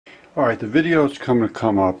Alright, the video that's going to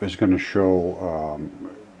come up is going to show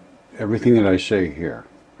everything that I say here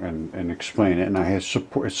and explain it, and it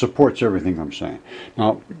supports everything I'm saying.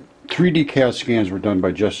 Now, 3D CAT scans were done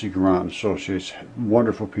by Jesse Grant and Associates.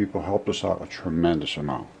 Wonderful people, helped us out a tremendous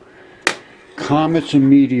amount. Comets and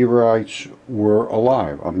meteorites were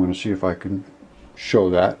alive. I'm going to see if I can show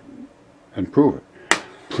that and prove it.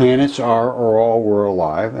 Planets are or all were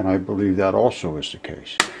alive, and I believe that also is the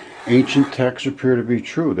case. Ancient texts appear to be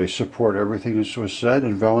true. They support everything that was said,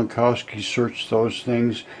 and Velikovsky searched those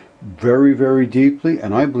things very, very deeply,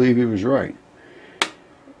 and I believe he was right.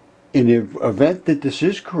 In the event that this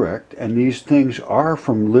is correct, and these things are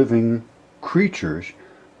from living creatures,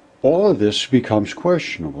 all of this becomes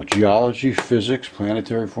questionable. Geology, physics,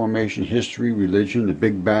 planetary formation, history, religion, the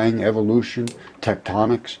Big Bang, evolution,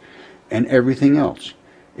 tectonics, and everything else.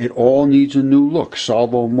 It all needs a new look.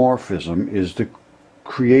 Solvomorphism is the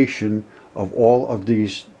creation of all of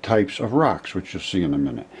these types of rocks, which you'll see in a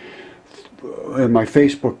minute. And my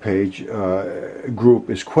Facebook page group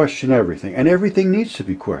is Question Everything, and everything needs to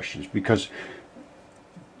be questioned because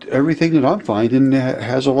everything that I'm finding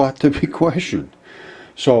has a lot to be questioned.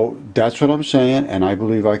 So that's what I'm saying, and I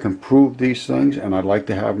believe I can prove these things, and I'd like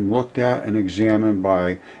to have them looked at and examined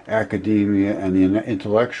by academia and the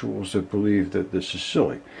intellectuals that believe that this is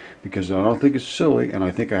silly, because I don't think it's silly, and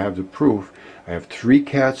I think I have the proof. I have three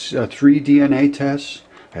DNA tests,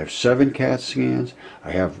 I have 7 CAT scans,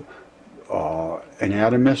 I have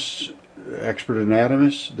anatomists, expert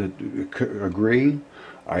anatomists that agree.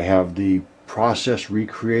 I have the process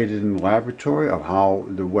recreated in the laboratory of how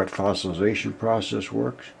the wet fossilization process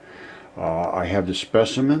works. I have the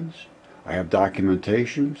specimens, I have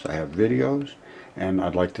documentations, I have videos, and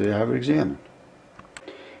I'd like to have it examined.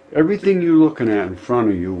 Everything you're looking at in front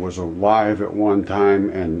of you was alive at one time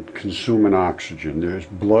and consuming oxygen. There's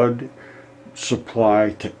blood supply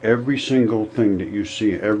to every single thing that you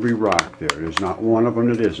see, every rock there. There's not one of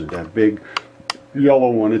them that isn't. That big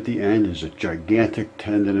yellow one at the end is a gigantic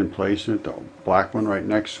tendon in place in it. The black one right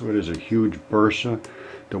next to it is a huge bursa.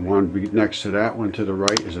 The one next to that one to the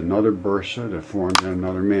right is another bursa that formed in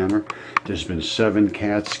another manner. There's been 7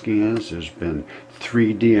 CAT scans. There's been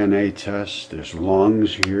 3 DNA tests. There's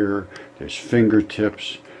lungs here. There's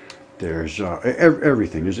fingertips. There's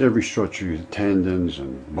everything. There's every structure, tendons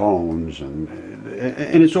and bones, and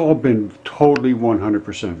it's all been totally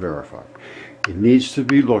 100% verified. It needs to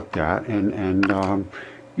be looked at, and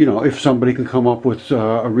you know, if somebody can come up with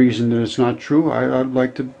a reason that it's not true, I'd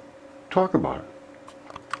like to talk about it.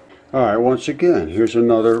 Alright, once again, here's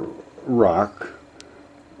another rock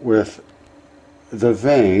with the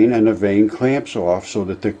vein, and the vein clamps off so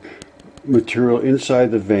that the material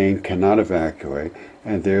inside the vein cannot evacuate,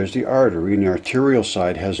 and there's the artery, and the arterial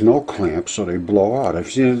side has no clamps, so they blow out. I've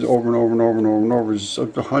seen it over and over and over and over and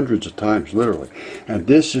over, hundreds of times, literally. And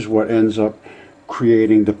this is what ends up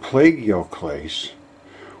creating the plagioclase,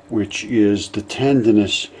 which is the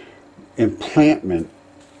tendinous implantment.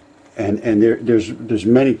 And there's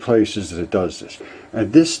many places that it does this,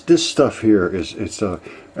 and this stuff here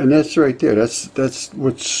and that's right there. That's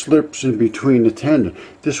what slips in between the tendon.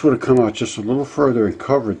 This would have come out just a little further and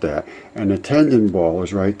covered that, and the tendon ball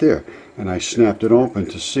is right there. And I snapped it open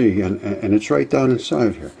to see, and it's right down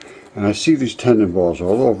inside here. And I see these tendon balls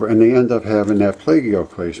all over, and they end up having that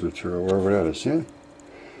plagioclase material wherever that is. Yeah,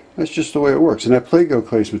 that's just the way it works. And that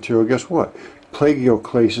plagioclase material, guess what?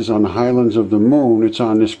 Plagioclase is on the highlands of the moon. It's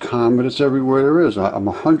on this comet. It's everywhere there is. I'm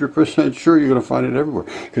 100% sure you're going to find it everywhere,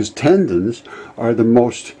 because tendons are the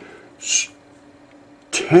most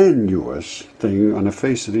tenuous thing on the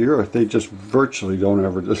face of the earth. They just virtually don't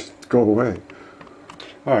ever just go away.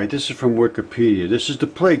 Alright, this is from Wikipedia. This is the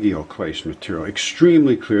plagioclase material.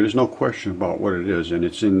 Extremely clear. There's no question about what it is, and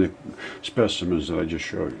it's in the specimens that I just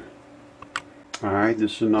showed you. Alright,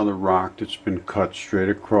 this is another rock that's been cut straight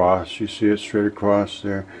across. You see it straight across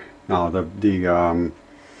there. Now the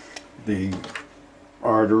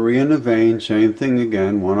artery and the vein, same thing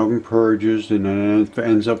again. One of them purges, and then it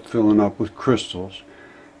ends up filling up with crystals.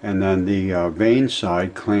 And then the vein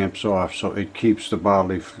side clamps off, so it keeps the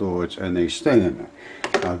bodily fluids, and they stay in there.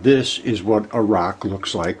 Now this is what a rock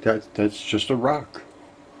looks like. That's just a rock.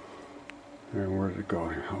 Where did it go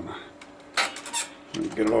here? Hold on. Let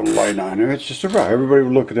me get a little light on there. It's just a rock. Everybody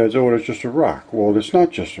would look at that and say, oh, it's just a rock. Well, it's not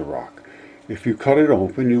just a rock. If you cut it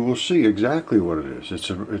open, you will see exactly what it is. It's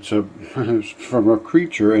from a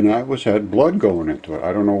creature, and that had blood going into it.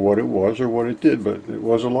 I don't know what it was or what it did, but it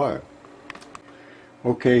was alive.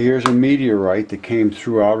 Okay, here's a meteorite that came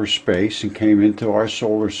through outer space and came into our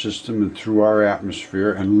solar system and through our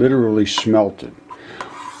atmosphere and literally smelted.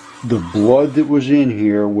 The blood that was in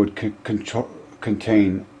here would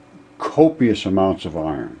contain copious amounts of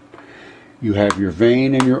iron. You have your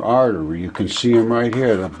vein and your artery. You can see them right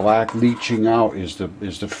here. The black leaching out is the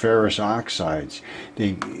ferrous oxides.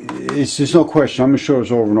 There's no question. I'm going to show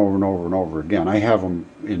this over and over and over and over again. I have them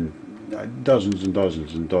in dozens and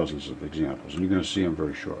dozens and dozens of examples, and you're going to see them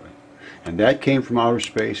very shortly. And that came from outer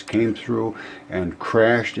space, came through and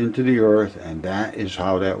crashed into the Earth, and that is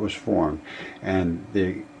how that was formed. And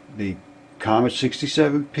the Comet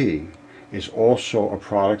 67P is also a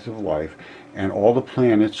product of life, and all the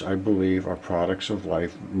planets, I believe, are products of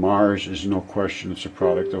life. Mars is no question, it's a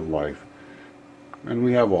product of life. And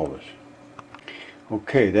we have all this.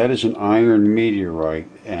 Okay, that is an iron meteorite,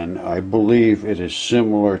 and I believe it is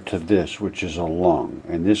similar to this, which is a lung.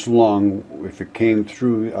 And this lung, if it came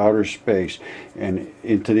through outer space and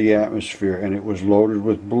into the atmosphere and it was loaded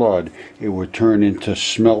with blood, it would turn into,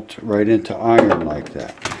 smelt right into iron like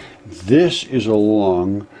that. This is a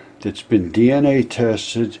lung that's been DNA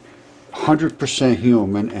tested, 100%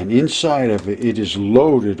 human, and inside of it, it is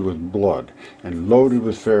loaded with blood and loaded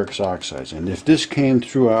with ferric oxides. And if this came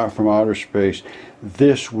through from outer space,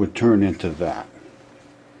 this would turn into that.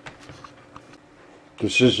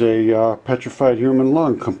 This is a petrified human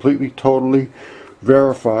lung, completely, totally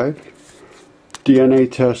verified,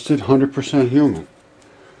 DNA tested, 100% human.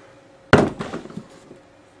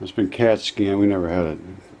 It's been CAT scanned. We never had it.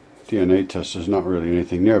 DNA test is not really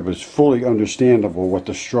anything there, but it's fully understandable what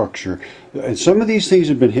the structure. And some of these things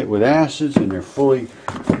have been hit with acids, and they're fully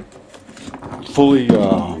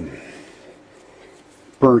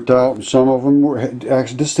burnt out. And some of them were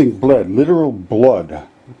actually, this thing bled. Literal blood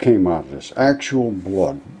came out of this. Actual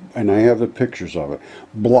blood, and I have the pictures of it.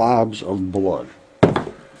 Blobs of blood.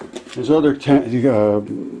 There's other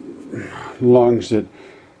lungs that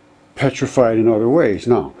petrified in other ways.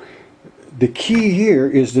 Now, the key here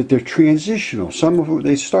is that they're transitional. Some of them,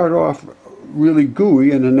 they start off really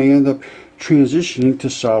gooey and then they end up transitioning to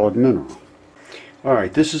solid mineral.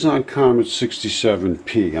 Alright, this is on Comet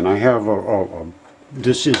 67P, and I have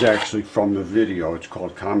this is actually from the video. It's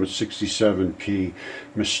called Comet 67P,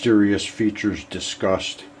 Mysterious Features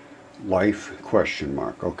Discussed, Life, ?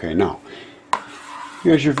 Okay, now,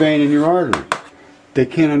 here's your vein and your artery. They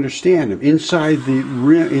can't understand them. Inside the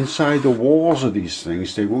rim, inside the walls of these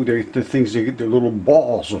things, they're little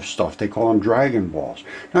balls of stuff. They call them dragon balls.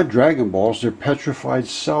 Not dragon balls. They're petrified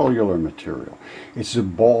cellular material. It's the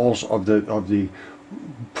balls of the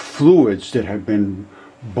fluids that have been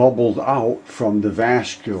bubbled out from the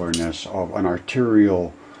vascularness of an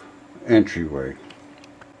arterial entryway.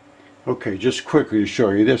 Okay, just quickly to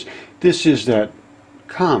show you this. This is that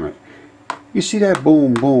comet. You see that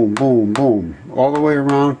boom, boom, boom, boom, all the way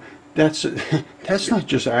around? That's not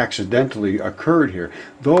just accidentally occurred here.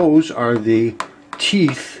 Those are the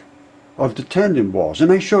teeth of the tendon balls.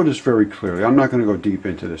 And I show this very clearly. I'm not going to go deep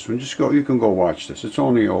into this one. Just go, you can go watch this. It's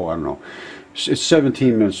only, I don't know, it's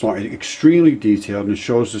 17 minutes long. It's extremely detailed, and it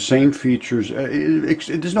shows the same features.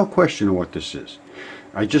 There's no question of what this is.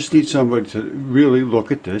 I just need somebody to really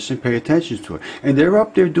look at this and pay attention to it. And they're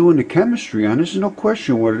up there doing the chemistry on this. There's no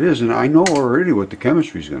question what it is, and I know already what the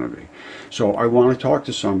chemistry is going to be. So I want to talk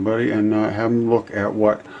to somebody and have them look at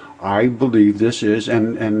what I believe this is,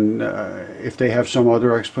 and if they have some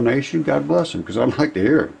other explanation, God bless them, because I'd like to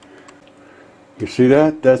hear it. You see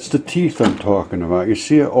that? That's the teeth I'm talking about. You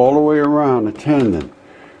see it all the way around the tendon.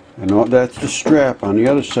 And that's the strap on the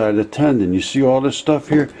other side of the tendon. You see all this stuff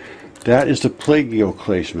here? That is the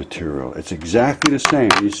plagioclase material. It's exactly the same.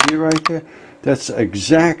 You see it right there? That's the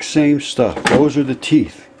exact same stuff. Those are the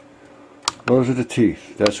teeth. Those are the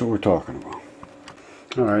teeth. That's what we're talking about.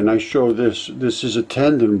 Alright, and I show this. This is a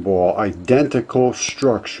tendon ball, identical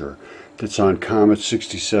structure that's on Comet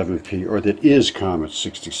 67P, or that is Comet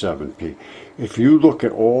 67P. If you look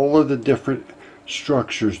at all of the different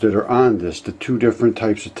structures that are on this, the two different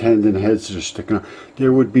types of tendon heads that are sticking out,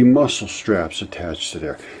 there would be muscle straps attached to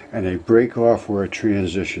there, and they break off where it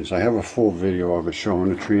transitions. I have a full video of it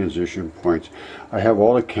showing the transition points. I have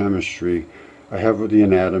all the chemistry. I have the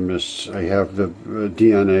anatomists. I have the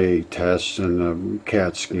DNA tests and the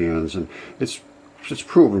CAT scans, and it's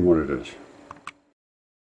proven what it is.